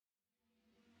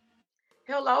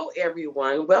Hello,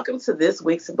 everyone. Welcome to this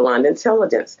week's Blonde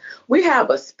Intelligence. We have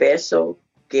a special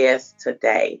guest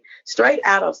today, straight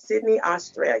out of Sydney,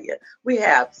 Australia. We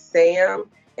have Sam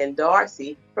and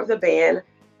Darcy from the band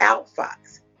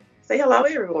Outfox. Say hello,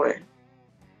 everyone.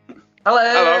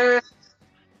 Hello.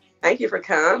 Thank you for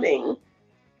coming.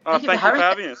 Thank you for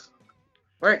having us.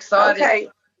 We're excited. Okay,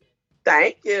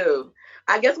 thank you.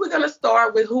 I guess we're going to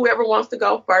start with whoever wants to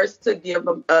go first to give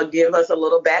us a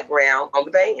little background on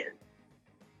the band.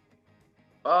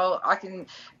 Well,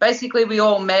 basically we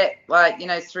all met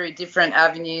through different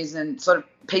avenues and sort of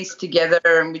pieced together,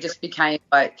 and we just became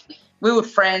we were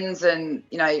friends and,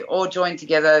 all joined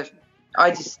together.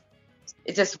 It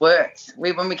just worked.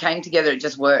 When we came together, it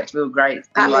just worked. We were great.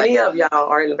 How many of y'all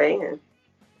are in the band?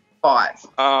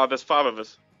 5. There's 5 of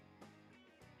us.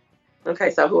 Okay,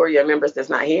 so who are your members that's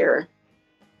not here?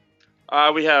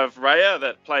 We have Raya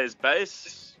that plays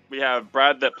bass. We have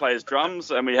Brad that plays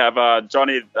drums, and we have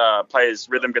Johnny plays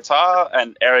rhythm guitar,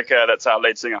 and Erica that's our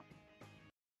lead singer.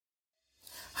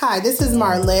 Hi, this is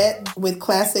Marlette with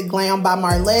Classic Glam by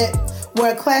Marlette,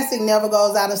 where classic never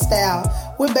goes out of style.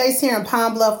 We're based here in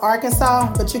Pine Bluff,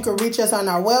 Arkansas, but you can reach us on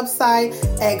our website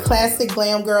at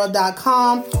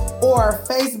classicglamgirl.com or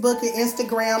Facebook and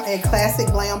Instagram at Classic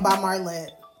Glam by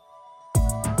Marlette.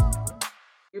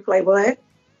 You play what?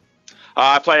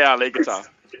 I play lead guitar.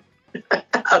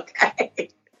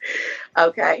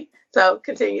 Okay. So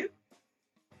continue.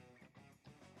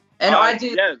 And I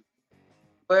do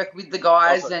work with the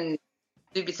guys and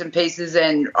do bits and pieces,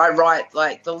 and I write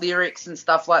the lyrics and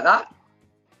stuff like that.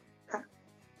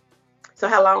 So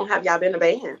how long have y'all been a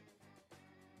band?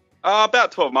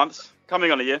 About 12 months,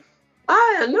 coming on a year.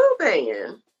 A new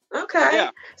band. Okay. Yeah.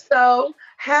 So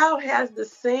how has the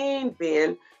scene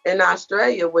been in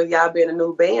Australia with y'all being a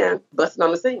new band busting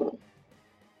on the scene?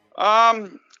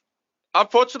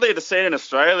 Unfortunately, the scene in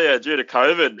Australia, due to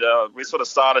COVID, we sort of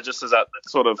started just as that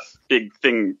sort of big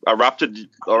thing erupted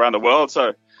around the world.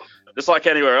 So just like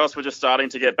anywhere else, we're just starting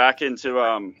to get back into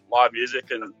live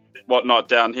music and whatnot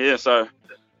down here. So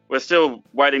we're still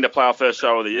waiting to play our first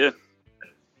show of the year.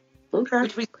 Okay.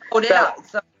 Which we sold out.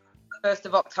 So 1st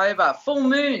of October, full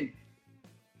moon.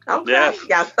 Okay. Yeah.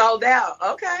 Y'all sold out.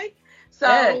 Okay.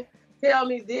 So tell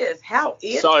me this. How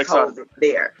is COVID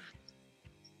there?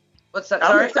 What's that?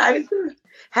 I'm excited too.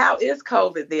 How is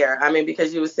COVID there? I mean,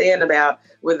 because you were saying about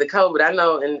with the COVID, I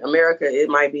know in America it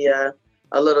might be a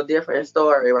little different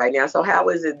story right now. So how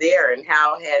is it there, and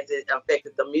how has it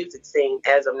affected the music scene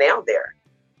as of now there?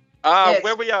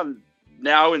 Where we are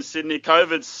now in Sydney,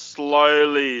 COVID's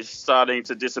slowly starting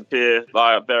to disappear,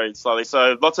 very slowly.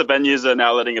 So lots of venues are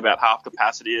now letting about half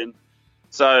capacity in.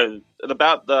 So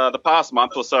about the past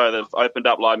month or so, they've opened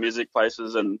up live music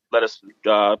places and let us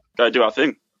go do our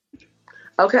thing.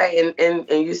 Okay, and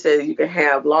you said you can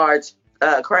have large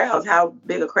crowds. How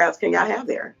big of crowds can y'all have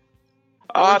there?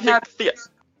 I think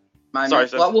Sorry,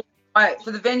 sir. Well, for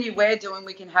the venue we're doing,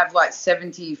 we can have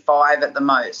 75 at the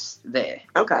most there.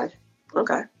 Okay.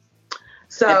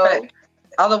 So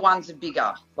other ones are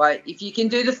bigger. If you can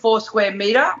do the 4 square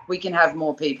meter, we can have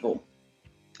more people.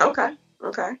 Okay.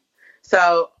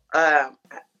 So I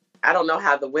don't know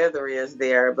how the weather is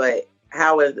there, but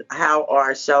how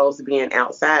are shows being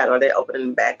outside? Are they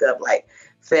opening back up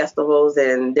festivals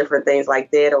and different things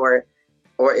like that, or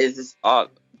is this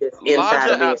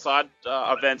larger outside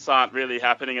events aren't really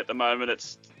happening at the moment?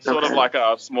 It's sort of like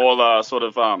a smaller sort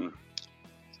of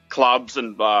clubs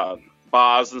and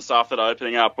bars and stuff that are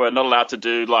opening up. We're not allowed to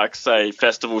do say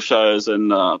festival shows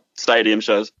and stadium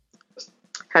shows.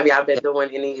 Have y'all been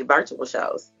doing any virtual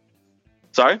shows?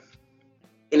 Sorry?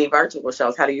 Any virtual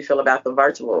shows? How do you feel about the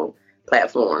virtual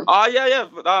platform? Yeah.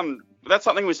 That's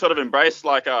something we sort of embraced.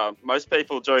 Most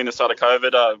people during the start of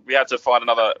COVID, we had to find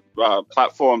another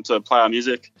platform to play our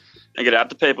music and get out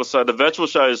to people. So the virtual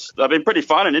shows have been pretty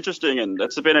fun and interesting, and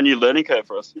it's been a new learning curve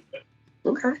for us.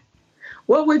 Okay.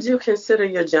 What would you consider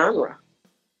your genre?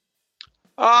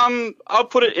 I'll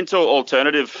put it into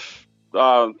alternative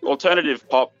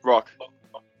pop rock.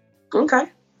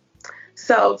 Okay.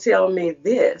 So tell me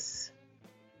this.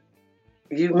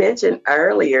 You mentioned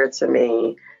earlier to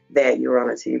me that you were on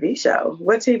a TV show.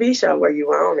 What TV show were you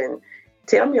on? And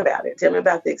tell me about it. Tell me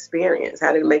about the experience.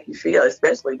 How did it make you feel,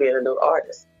 especially being a new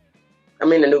artist? I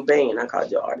mean, a new band. I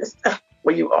called you artist.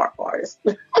 Well, you are artist.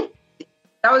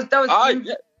 that was it's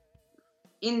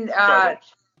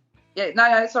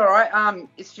all right.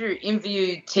 It's through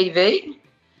InView TV,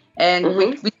 and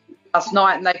we last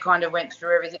night, and they kind of went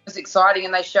through everything. It was exciting,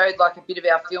 and they showed a bit of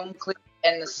our film clip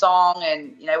and the song,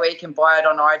 and where you can buy it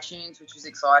on iTunes, which was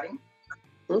exciting.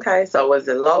 Okay, so was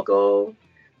it local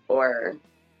or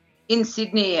in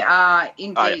Sydney?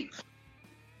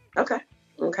 Okay.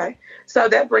 Okay. So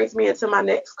that brings me into my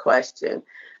next question.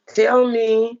 Tell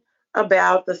me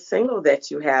about the single that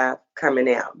you have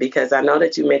coming out, because I know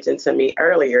that you mentioned to me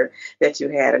earlier that you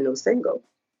had a new single.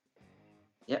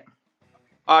 Yep.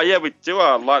 Yeah, we do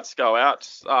Lights Go Out.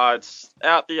 It's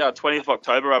out the 20th of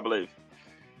October, I believe.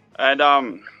 And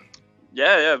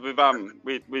yeah,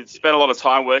 we've spent a lot of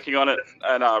time working on it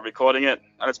and recording it,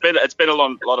 and it's been a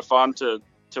lot of fun to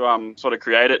sort of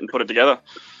create it and put it together.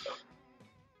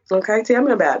 Okay, tell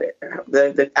me about it.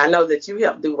 I know that you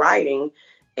help do writing,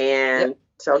 and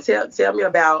so tell me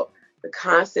about the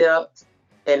concept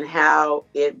and how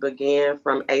it began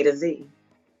from A to Z.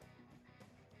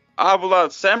 Well,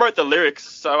 Sam wrote the lyrics,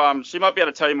 so she might be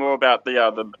able to tell you more about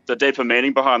the deeper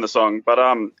meaning behind the song. But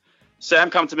Sam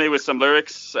come to me with some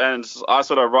lyrics, and I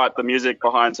sort of write the music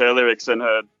behind her lyrics and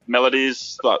her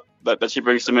melodies that she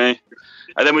brings to me,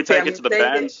 and then we take it to the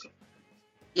bands.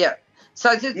 Yeah,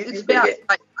 so it's about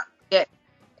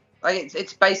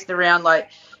it's based around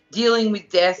like dealing with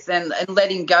death and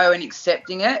letting go and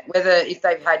accepting it, whether if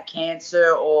they've had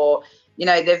cancer or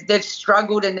they've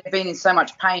struggled and they've been in so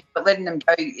much pain, but letting them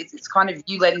go, it's kind of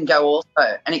you letting go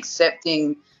also and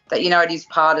accepting that it is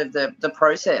part of the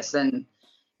process, and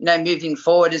moving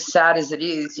forward, as sad as it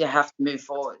is, you have to move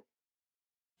forward.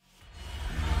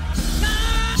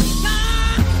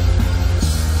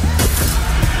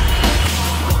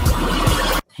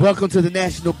 Welcome to the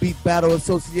National Beat Battle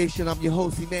Association. I'm your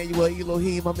host, Emmanuel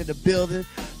Elohim. I'm in the building,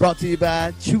 brought to you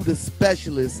by Chew the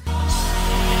Specialist.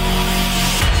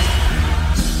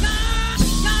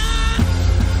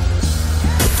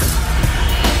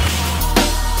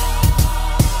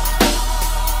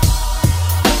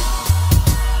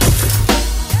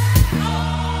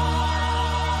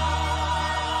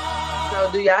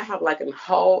 So do y'all have like a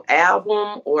whole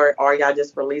album, or are y'all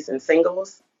just releasing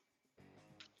singles?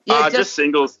 Yeah, just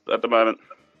singles at the moment.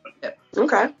 Yeah.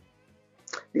 Okay.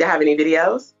 Do you have any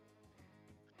videos?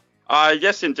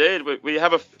 Yes, indeed. We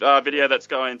have a video that's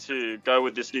going to go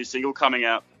with this new single coming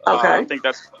out. Okay. I think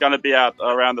that's going to be out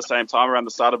around the same time, around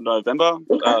the start of November,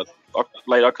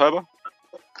 late October.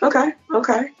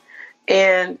 Okay.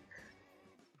 And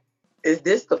is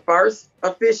this the first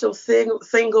official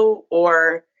single,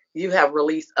 or you have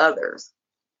released others?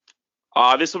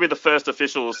 This will be the first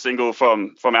official single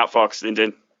from Outfox,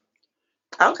 indeed.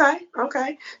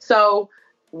 Okay. So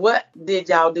what did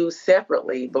y'all do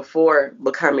separately before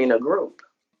becoming a group,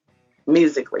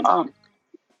 musically?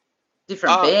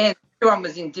 Different bands. Everyone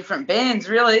was in different bands,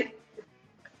 really.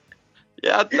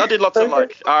 Yeah, I did lots of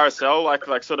like RSL,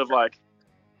 like sort of like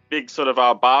big sort of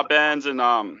bar bands, and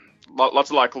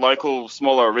lots of like local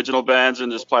smaller original bands, and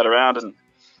just played around. And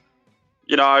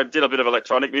I did a bit of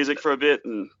electronic music for a bit,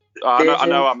 and I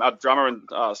know our drummer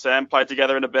and Sam played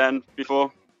together in a band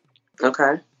before.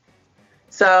 Okay.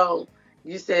 So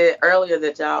you said earlier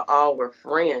that y'all all were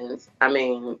friends. I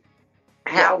mean,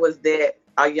 how was that?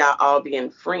 Are y'all all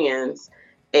being friends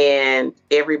and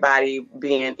everybody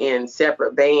being in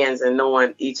separate bands and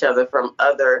knowing each other from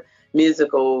other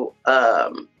musical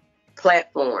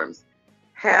platforms?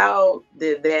 How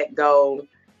did that go,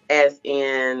 as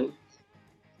in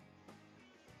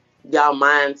y'all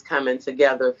minds coming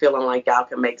together, feeling like y'all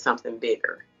can make something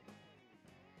bigger?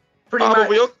 Pretty much.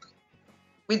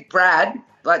 With Brad,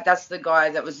 like that's the guy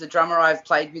that was the drummer I've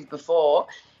played with before.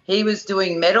 He was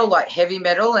doing metal, like heavy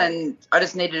metal, and I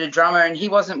just needed a drummer, and he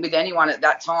wasn't with anyone at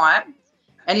that time.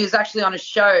 And he was actually on a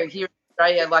show here in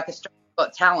Australia, like Australia's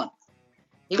Got Talent.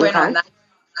 He went on that,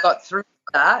 got through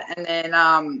that, and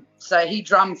then so he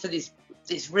drummed for this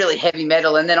really heavy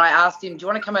metal. And then I asked him, "Do you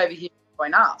want to come over here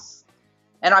and join us?"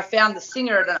 And I found the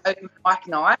singer at an open mic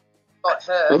night, got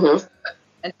her. Mm-hmm.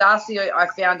 And Darcy I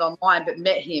found online, but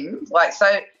met him.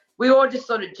 So we all just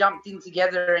sort of jumped in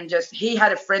together, and he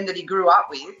had a friend that he grew up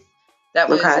with that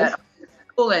was at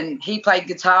school, and he played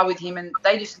guitar with him, and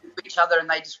they just knew each other and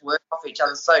they just worked off each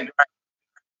other so great.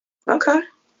 Okay.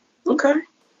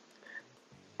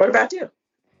 What about you?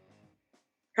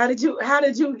 How did you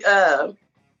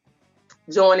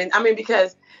join in? I mean,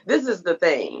 because this is the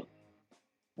thing.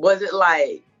 Was it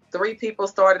like 3 people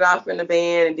started off in the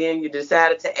band and then you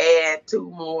decided to add 2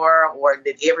 more, or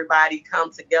did everybody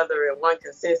come together in one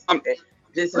consensus?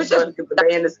 This is what the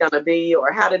band is going to be,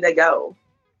 or how did they go?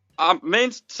 Me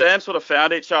and Sam sort of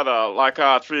found each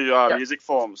other through music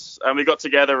forums, and we got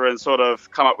together and sort of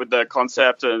come up with the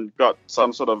concept and got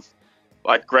some sort of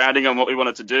like grounding on what we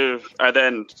wanted to do. And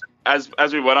then as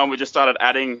we went on, we just started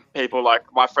adding people. Like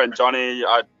my friend Johnny,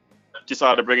 I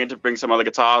decided to bring some other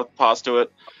guitar parts to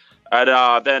it.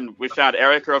 And then we found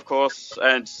Erica, of course,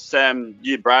 and Sam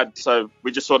knew Brad, so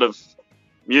we just sort of,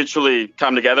 mutually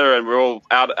come together, and we're all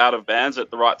out of bands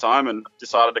at the right time and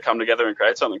decided to come together and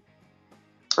create something.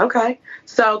 Okay.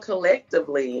 So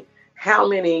collectively, how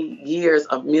many years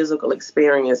of musical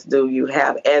experience do you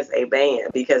have as a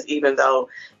band? Because even though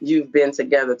you've been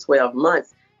together 12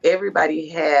 months, everybody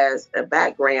has a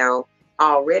background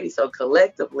already. So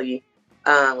collectively,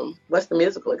 what's the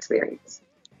musical experience?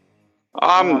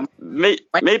 Me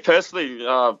personally,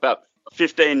 about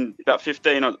 15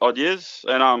 odd years,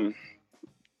 and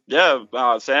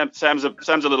Sam's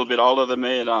a little bit older than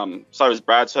me, and so is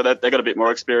Brad, so they got a bit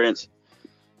more experience.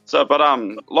 So, but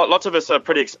lots of us are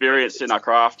pretty experienced in our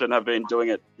craft and have been doing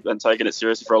it and taking it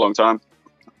seriously for a long time.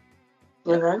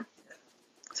 Mm-hmm.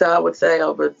 So I would say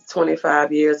over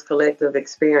 25 years collective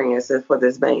experiences for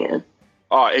this band.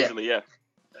 Oh, easily, yeah.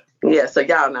 Yeah, so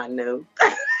y'all not new.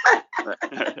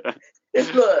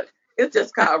 It's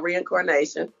just called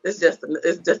reincarnation. It's just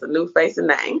a new face and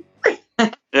name.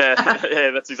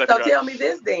 yeah, that's exactly right. So tell me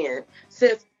this then,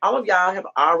 since all of y'all have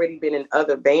already been in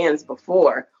other bands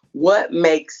before, what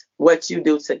makes what you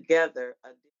do together a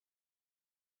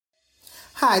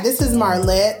Hi, this is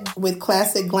Marlette with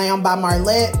Classic Glam by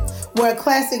Marlette, where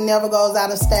classic never goes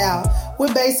out of style.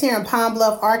 We're based here in Pine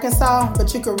Bluff, Arkansas,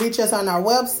 but you can reach us on our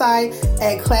website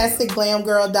at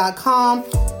classicglamgirl.com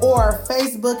or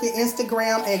Facebook and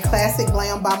Instagram at Classic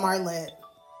Glam by Marlette.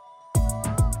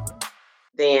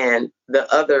 Than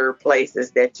the other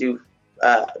places that you've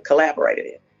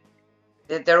collaborated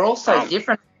in? They're also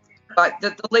different. Like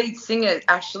the lead singer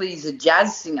actually is a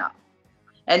jazz singer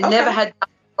and never had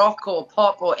rock or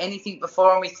pop or anything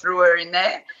before, and we threw her in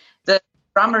there. The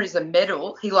drummer is a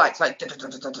metal. He likes like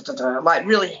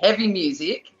really heavy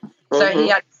music. So he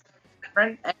had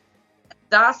different. And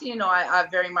Darcy and I are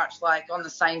very much like on the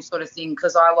same sort of thing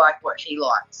because I like what he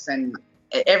likes and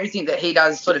everything that he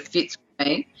does sort of fits with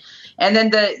me. And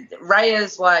then the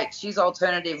Raya's like, she's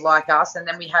alternative like us. And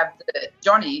then we have the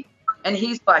Johnny, and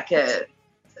he's like a,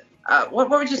 what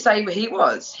would you say he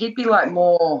was? He'd be like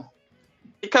more.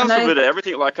 He comes with a bit of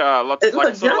everything, like sort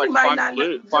of like funk and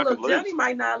blues. Johnny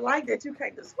might not like that you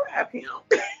can't describe him.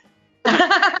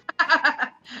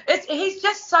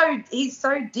 He's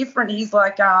so different. He's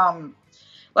like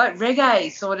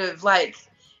reggae sort of like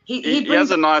he has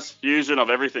a nice fusion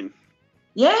of everything.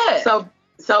 Yeah.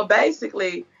 So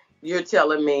basically, you're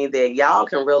telling me that y'all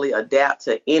can really adapt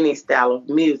to any style of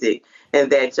music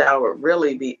and that y'all would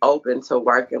really be open to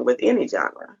working with any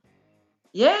genre.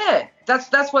 Yeah,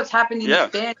 that's what's happened in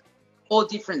this band. All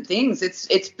different things.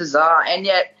 It's bizarre and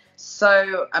yet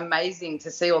so amazing to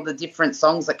see all the different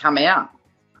songs that come out.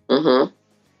 Mm-hmm.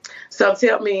 So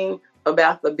tell me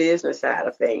about the business side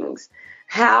of things.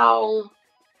 How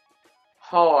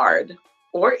hard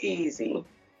or easy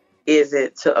is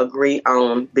it to agree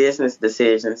on business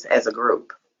decisions as a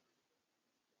group?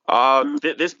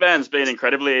 This band's been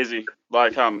incredibly easy.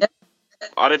 Like, I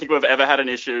don't think we've ever had an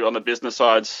issue on the business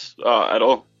sides at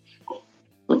all.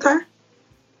 Okay.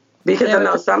 Because I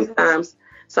know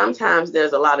sometimes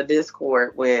there's a lot of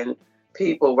discord when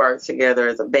people work together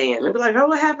as a band. They'll be like, oh,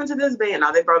 what happened to this band?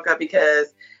 Oh, they broke up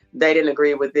because they didn't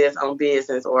agree with this on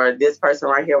business, or this person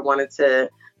right here wanted to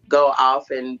go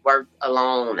off and work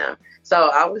alone.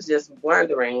 So I was just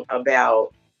wondering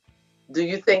about, do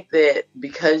you think that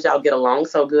because y'all get along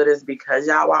so good is because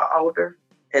y'all are older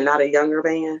and not a younger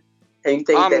band? And you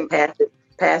think that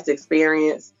past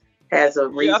experience has a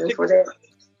reason for that?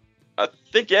 I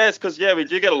think, it's because, we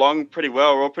do get along pretty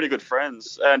well. We're all pretty good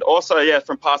friends. And also,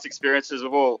 from past experiences,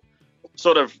 we've all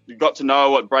sort of got to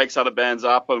know what breaks other bands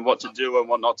up and what to do and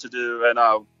what not to do.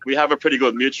 And we have a pretty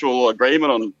good mutual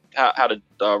agreement on how to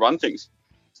run things.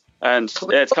 And,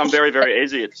 it's come very, very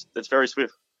easy. It's very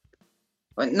swift.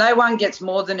 No one gets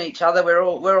more than each other.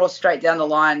 We're all straight down the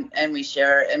line and we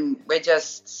share it, and we're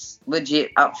just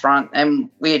legit up front and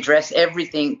we address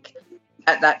everything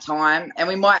at that time, and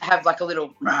we might have like a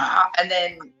little and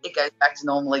then it goes back to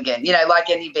normal again,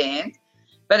 like any band,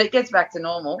 but it gets back to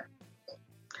normal.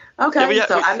 Okay,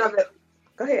 I know that.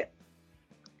 Go ahead.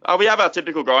 We have our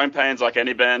typical growing pains like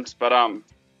any band, but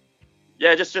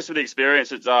just with the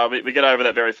experience, it's we get over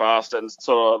that very fast and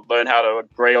sort of learn how to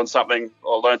agree on something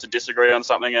or learn to disagree on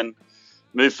something and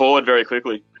move forward very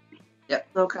quickly. Yeah.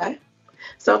 Okay.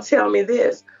 So tell me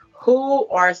this: who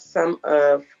are some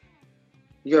of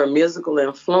your musical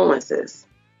influences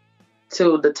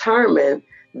to determine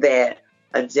that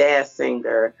a jazz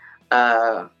singer,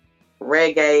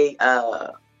 reggae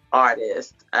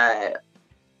artist,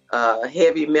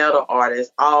 heavy metal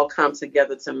artist all come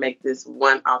together to make this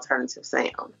one alternative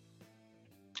sound?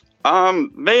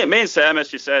 Me and Sam,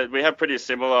 as you said, we have pretty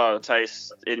similar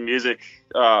tastes in music.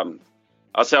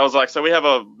 So we have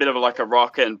a bit of a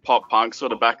rock and pop punk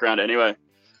sort of background anyway.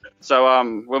 So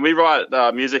when we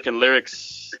write music and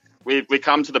lyrics, we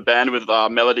come to the band with a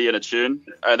melody and a tune,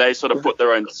 and they sort of put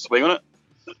their own swing on it.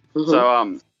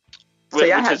 Mm-hmm. So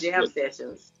y'all have jam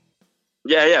sessions?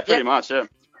 Yeah, pretty much, yeah.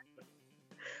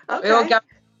 Okay. We all go,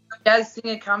 jazz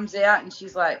singer comes out and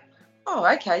she's like, oh,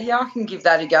 okay, yeah, I can give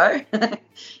that a go.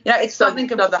 It's something.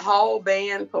 So the whole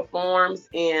band performs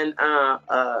in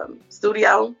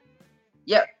studio?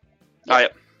 Yep. Oh,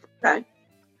 yep. Okay.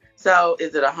 So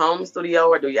is it a home studio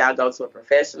or do y'all go to a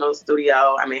professional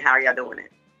studio? I mean, how are y'all doing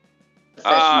it?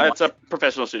 It's a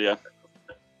professional studio.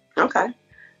 Okay.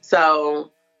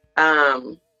 So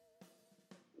I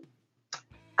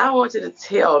want you to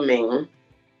tell me,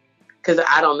 because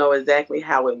I don't know exactly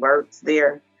how it works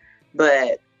there,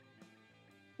 but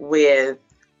with,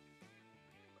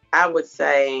 I would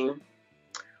say,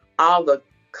 all the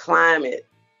climate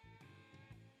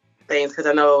things, because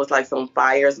I know it was like some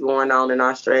fires going on in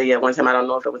Australia at one time. I don't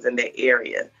know if it was in that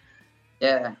area.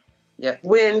 Yeah.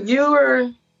 When you were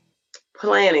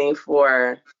planning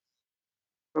for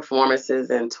performances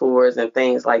and tours and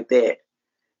things like that,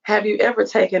 have you ever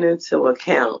taken into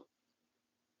account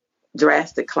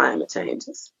drastic climate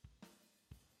changes?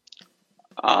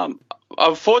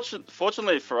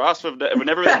 Fortunately for us, we've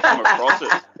never really come across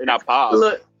it in our past.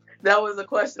 Look, that was a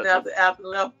question after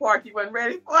left park you weren't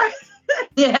ready for.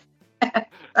 Yeah,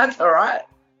 that's all right.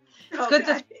 It's good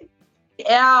to.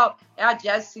 Our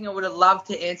jazz singer would have loved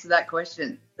to answer that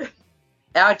question.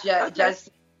 Our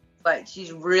jazz singer,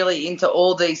 she's really into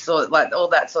all these all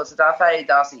that sorts of stuff. Hey,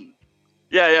 Darcy.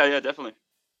 Yeah, definitely.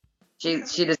 She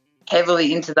just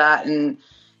heavily into that, and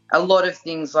a lot of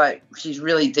things she's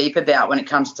really deep about when it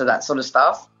comes to that sort of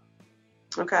stuff.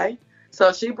 Okay.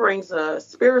 So she brings a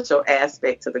spiritual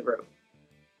aspect to the group.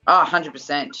 Oh,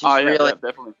 100%. She's really... Yeah,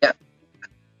 definitely. Yeah.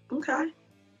 Okay.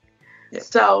 Yeah.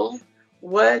 So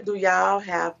what did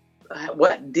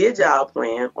y'all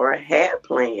plan or had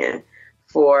planned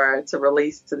to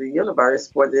release to the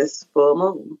universe for this full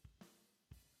moon?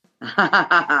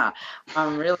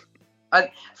 I'm really...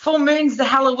 full moon's the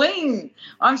Halloween.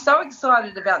 I'm so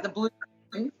excited about the blue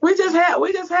moon. We just had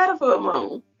a full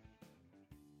moon.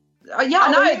 Over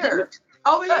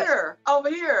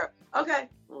here. Okay.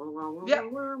 Yep.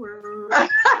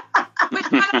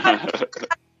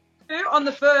 On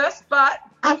the 1st, but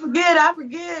I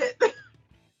forget.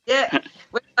 Yeah,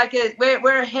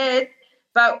 we're ahead.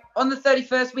 But on the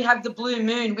 31st, we have the blue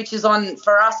moon, which is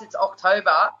for us, it's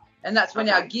October, and that's when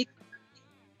our gig.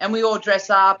 And we all dress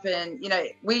up, and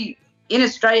in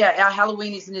Australia, our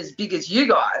Halloween isn't as big as you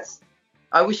guys.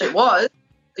 I wish it was,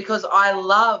 because I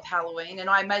love Halloween, and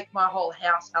I make my whole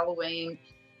house Halloween.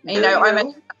 And, I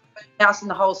make a house in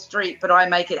the whole street, but I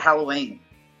make it Halloween.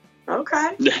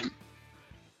 Okay.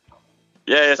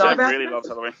 Yeah, so I really love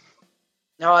Halloween.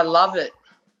 No, I love it.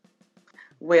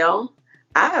 Well,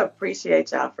 I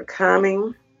appreciate y'all for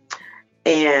coming,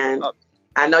 and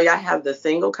I know y'all have the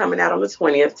single coming out on the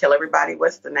 20th. Tell everybody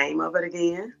what's the name of it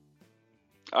again.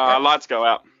 Lights Go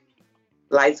Out.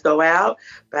 Lights Go Out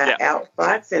by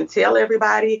Outfox. And tell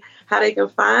everybody how they can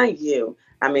find you.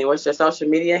 I mean, what's your social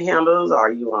media handles?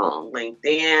 Are you on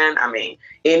LinkedIn? I mean,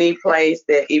 any place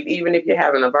that, even if you're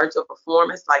having a virtual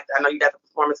performance, like I know you got the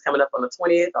performance coming up on the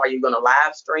 20th, are you going to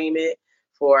live stream it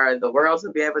for the world to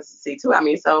be able to see too? I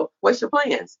mean, so what's your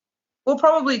plans? We'll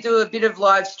probably do a bit of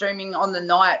live streaming on the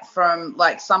night from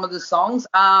some of the songs.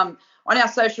 On our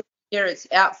social media, it's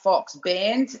Outfox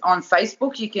Band on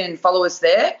Facebook. You can follow us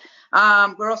there.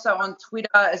 We're also on Twitter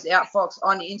as Outfox.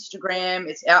 On Instagram,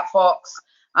 it's Outfox.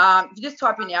 If you just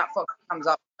type in Outfox, it comes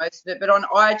up most of it. But on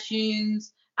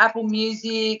iTunes, Apple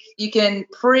Music, you can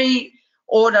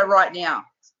pre-order right now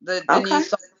the new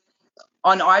song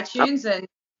on iTunes, and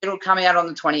it'll come out on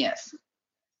the 20th.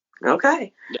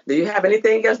 Okay. Do you have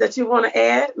anything else that you want to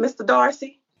add, Mr.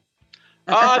 Darcy?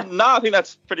 No, I think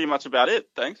that's pretty much about it.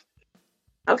 Thanks.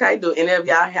 Okay. Do any of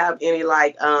y'all have any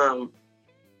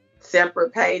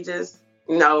separate pages?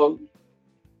 No,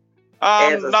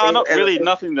 not really.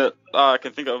 Nothing that I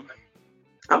can think of.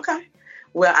 Okay.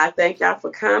 Well, I thank y'all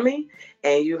for coming,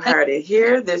 and you heard it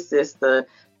here. This is the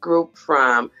group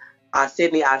from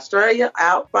Sydney, Australia,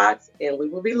 Outfox, and we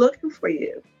will be looking for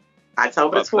you.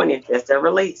 October 20th, that's their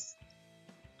release.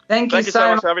 Thank you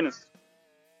so much for having us.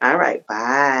 All right,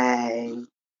 bye.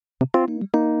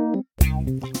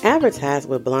 Advertise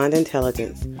with Blonde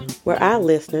Intelligence, where our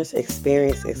listeners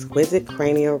experience exquisite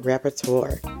cranial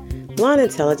repertoire. Blonde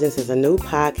Intelligence is a new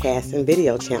podcast and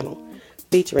video channel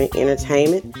featuring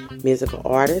entertainment, musical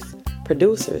artists,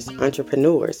 producers,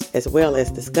 entrepreneurs, as well as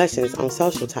discussions on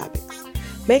social topics.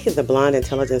 making the Blonde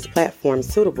Intelligence platform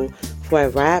suitable for a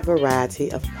wide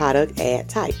variety of product ad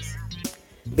types.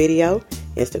 Video,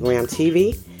 Instagram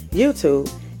TV,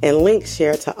 YouTube, and links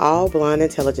shared to all Blonde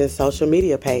Intelligence social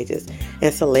media pages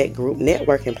and select group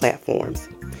networking platforms.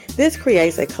 This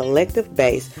creates a collective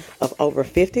base of over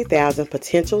 50,000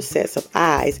 potential sets of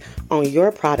eyes on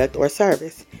your product or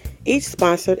service. Each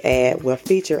sponsored ad will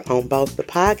feature on both the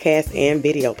podcast and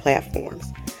video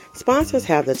platforms. Sponsors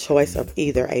have the choice of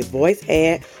either a voice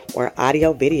ad or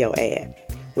audio-video ad,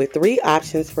 with 3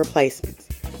 options for placements.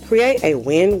 Create a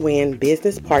win-win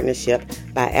business partnership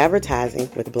by advertising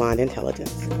with Blonde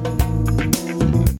Intelligence.